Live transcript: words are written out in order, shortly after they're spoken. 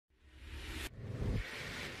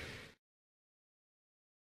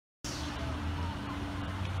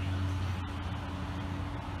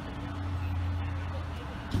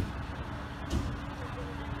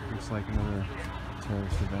like another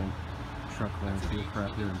terrorist event. Truck lands fuel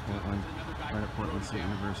crap here in Portland. Right at Portland State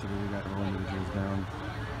University, we got all individuals down.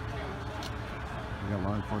 We got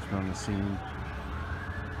law enforcement on the scene.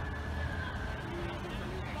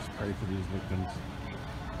 Just pray for these victims.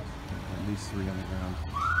 At least 3 on the ground.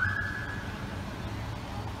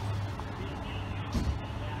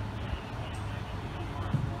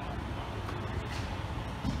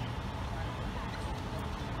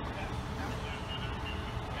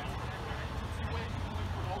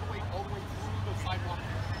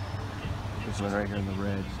 This one right here in the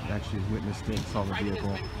red actually witnessed it, saw the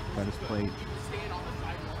vehicle, got his plate.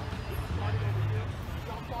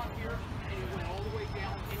 Jumped on here and it went all the way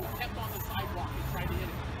down and he kept on the sidewalk and tried to hit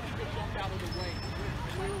it. He just jumped out of the way,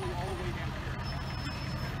 literally all the way down here.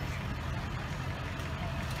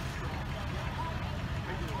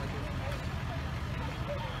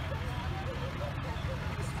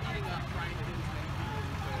 He was speeding up, trying to hit his name.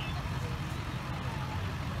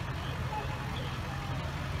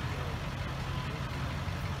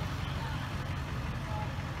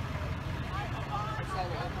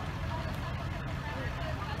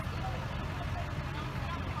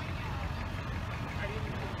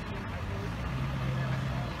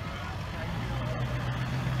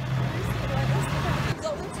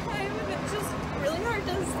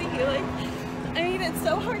 It's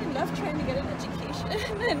so hard enough trying to get an education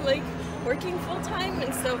and like working full-time,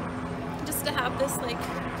 and so just to have this like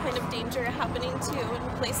kind of danger happening too in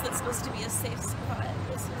a place that's supposed to be a safe spot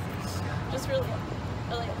is just really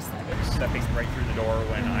upsetting. Stepping right through the door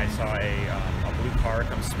when I saw a blue car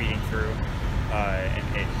come speeding through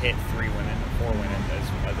and it hit 4 women.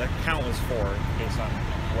 The count was 4 based on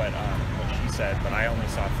what she said, but I only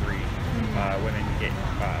saw 3 women get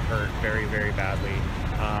hurt very, very badly.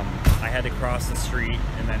 I had to cross the street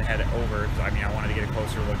and then head over. I mean, I wanted to get a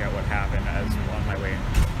closer look at what happened as on my way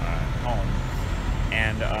home.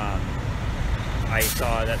 And I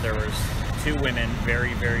saw that there was 2 women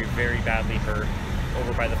very, very, very badly hurt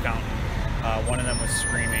over by the fountain. One of them was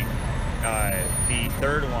screaming. The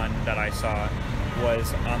third one that I saw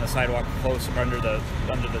was on the sidewalk close under the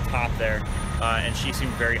top there, and she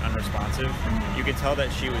seemed very unresponsive. You could tell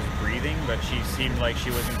that she was breathing, but she seemed like she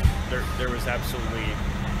wasn't. There was absolutely.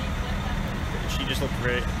 She just looked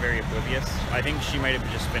very, very oblivious. I think she might have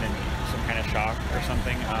just been in some kind of shock or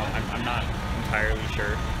something. I'm not entirely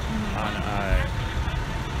sure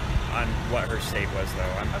on what her state was,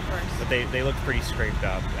 though. Of course. But they looked pretty scraped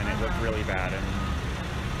up, and it looked really bad, and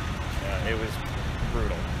it was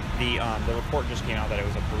brutal. The report just came out that it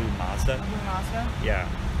was a blue Mazda. Blue Mazda? Yeah.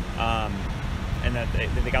 And that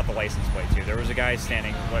they got the license plate too. There was a guy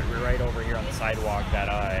standing right over here on the sidewalk that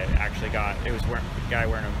actually it was the guy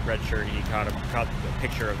wearing a red shirt. He caught a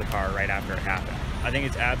picture of the car right after it happened. I think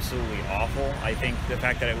it's absolutely awful. I think the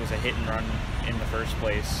fact that it was a hit and run in the first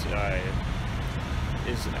place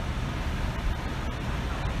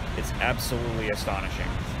it's absolutely astonishing.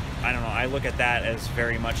 I don't know. I look at that as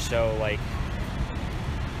very much so like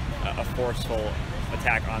a forceful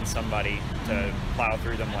attack on somebody to plow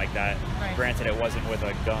through them like that. Right. Granted, it wasn't with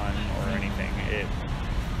a gun or anything.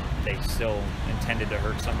 They still intended to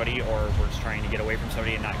hurt somebody, or were just trying to get away from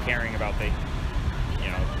somebody and not caring about the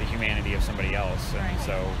humanity of somebody else. And right.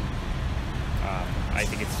 so I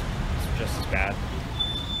think it's just as bad.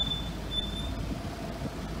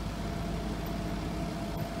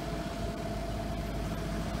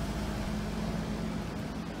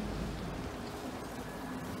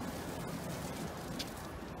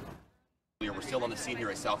 We're still on the scene here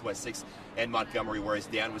at Southwest 6th and Montgomery, whereas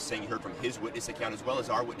Dan was saying he heard from his witness account as well as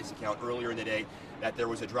our witness account earlier in the day that there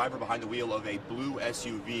was a driver behind the wheel of a blue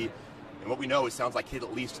SUV. And what we know, it sounds like hit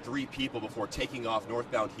at least 3 people before taking off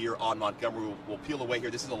northbound here on Montgomery. We'll peel away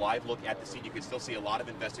here. This is a live look at the scene. You can still see a lot of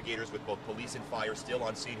investigators with both police and fire still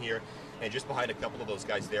on scene here. And just behind a couple of those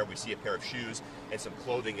guys there, we see a pair of shoes and some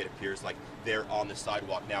clothing, it appears like they're on the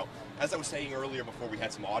sidewalk. Now, as I was saying earlier before we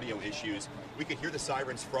had some audio issues, we could hear the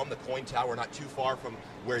sirens from the coin tower not too far from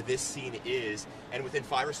where this scene is. And within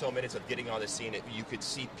 5 or so minutes of getting on the scene, you could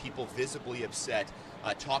see people visibly upset,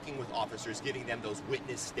 talking with officers, giving them those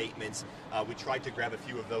witness statements. We tried to grab a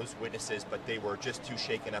few of those witnesses, but they were just too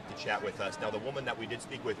shaken up to chat with us. Now, the woman that we did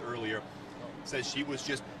speak with earlier says she was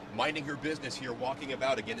just minding her business here, walking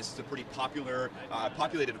about. Again, this is a pretty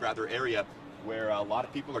populated area where a lot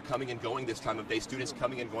of people are coming and going this time of day, students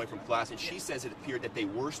coming and going from class, and she says it appeared that they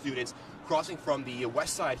were students crossing from the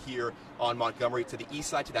west side here on Montgomery to the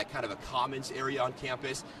east side, to that kind of a commons area on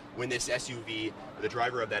campus, when this SUV, the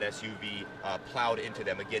driver of that SUV, plowed into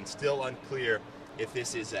them. Again, still unclear if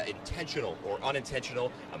this is intentional or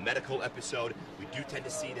unintentional, a medical episode. We do tend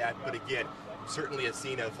to see that, but again, certainly a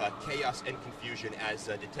scene of chaos and confusion as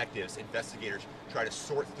detectives, investigators try to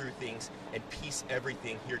sort through things and piece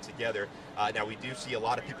everything here together. Now we do see a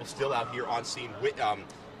lot of people still out here on scene with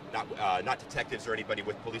not detectives or anybody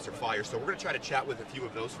with police or fire, so we're going to try to chat with a few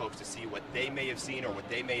of those folks to see what they may have seen or what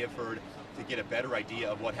they may have heard to get a better idea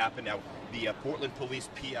of what happened. Now, the Portland Police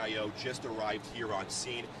PIO just arrived here on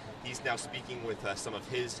scene. He's now speaking with some of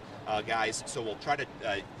his guys, so we'll try to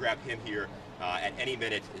grab him here at any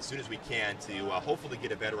minute as soon as we can to hopefully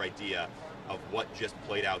get a better idea of what just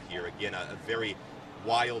played out here. Again, a very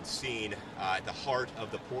wild scene at the heart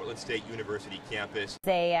of the Portland State University campus.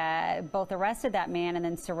 They both arrested that man and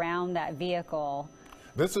then surround that vehicle.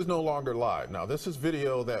 This is no longer live. Now, this is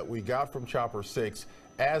video that we got from Chopper 6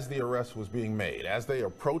 as the arrest was being made. As they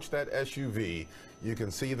approached that SUV, you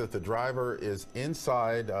can see that the driver is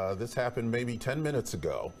inside. This happened maybe 10 minutes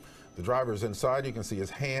ago. The driver's inside. You can see his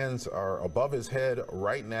hands are above his head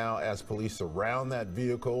right now as police surround that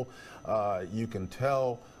vehicle. You can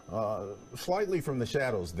tell slightly from the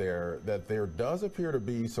shadows there that there does appear to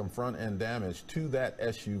be some front end damage to that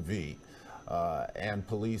SUV. And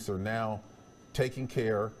police are now taking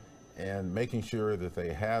care and making sure that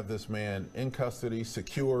they have this man in custody,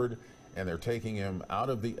 secured, and they're taking him out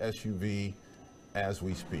of the SUV as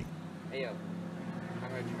we speak. Hey, yo, I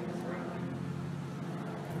heard you from this round.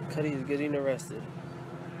 Cuddy's getting arrested.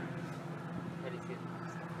 What is it?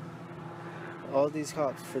 All these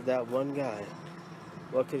cops for that one guy.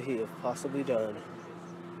 What could he have possibly done?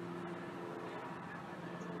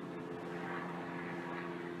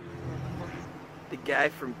 The guy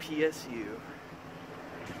from PSU.